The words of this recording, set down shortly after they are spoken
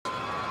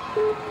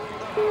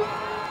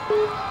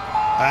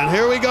And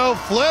here we go,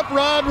 Flip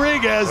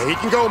Rodriguez. He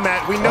can go,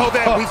 Matt. We know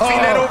that. We've seen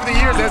that over the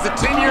years. As a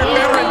 10-year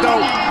veteran, though,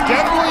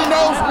 definitely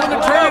knows when to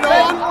turn it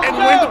on and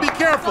when to be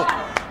careful.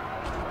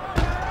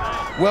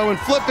 Well,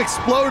 when Flip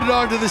exploded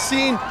onto the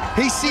scene,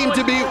 he seemed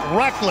to be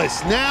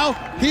reckless. Now,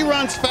 he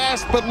runs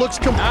fast but looks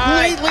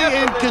completely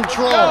in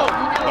control.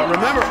 But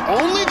remember,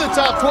 only the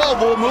top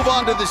 12 will move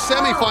on to the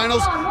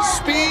semifinals.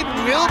 Speed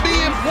will be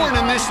important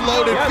in this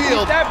loaded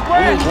field.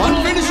 Only one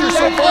finisher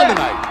so far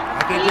tonight.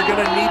 I think you're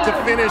going to need to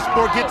finish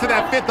or get to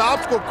that 5th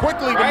obstacle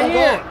quickly to move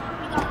on.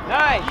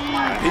 Nice.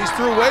 He's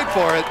through, wait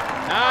for it.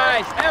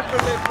 Nice,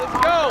 effortless, let's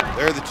go.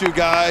 There are the two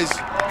guys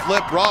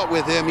Flip brought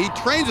with him. He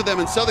trains with them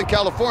in Southern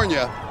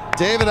California.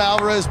 David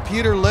Alvarez,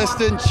 Peter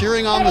Liston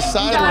cheering on the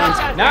sidelines.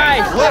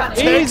 Nice, Flip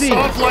takes easy.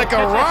 off like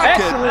a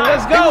rocket. Excellent,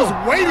 let's He go. was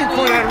waiting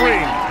for that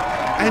ring.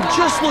 And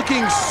just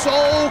looking so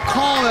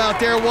calm out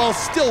there while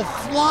still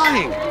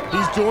flying.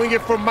 He's doing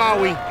it for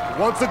Maui.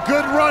 Wants a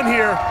good run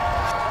here.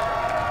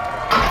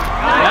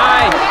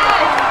 Nice.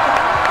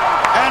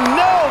 And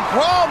no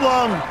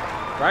problem.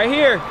 Right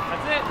here.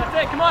 That's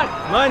it, come on.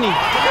 Money.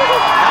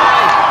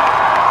 Nice.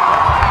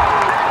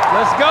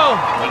 Let's go.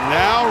 And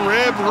now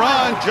Rib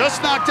Run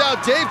just knocked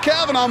out Dave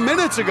Kavanaugh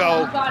minutes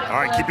ago.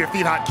 All right, keep your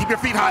feet hot, keep your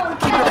feet hot,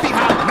 keep your feet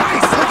hot.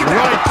 Nice, look at that.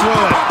 Right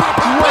through it.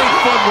 Great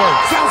footwork.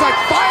 Sounds like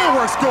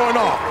fireworks going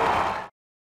off.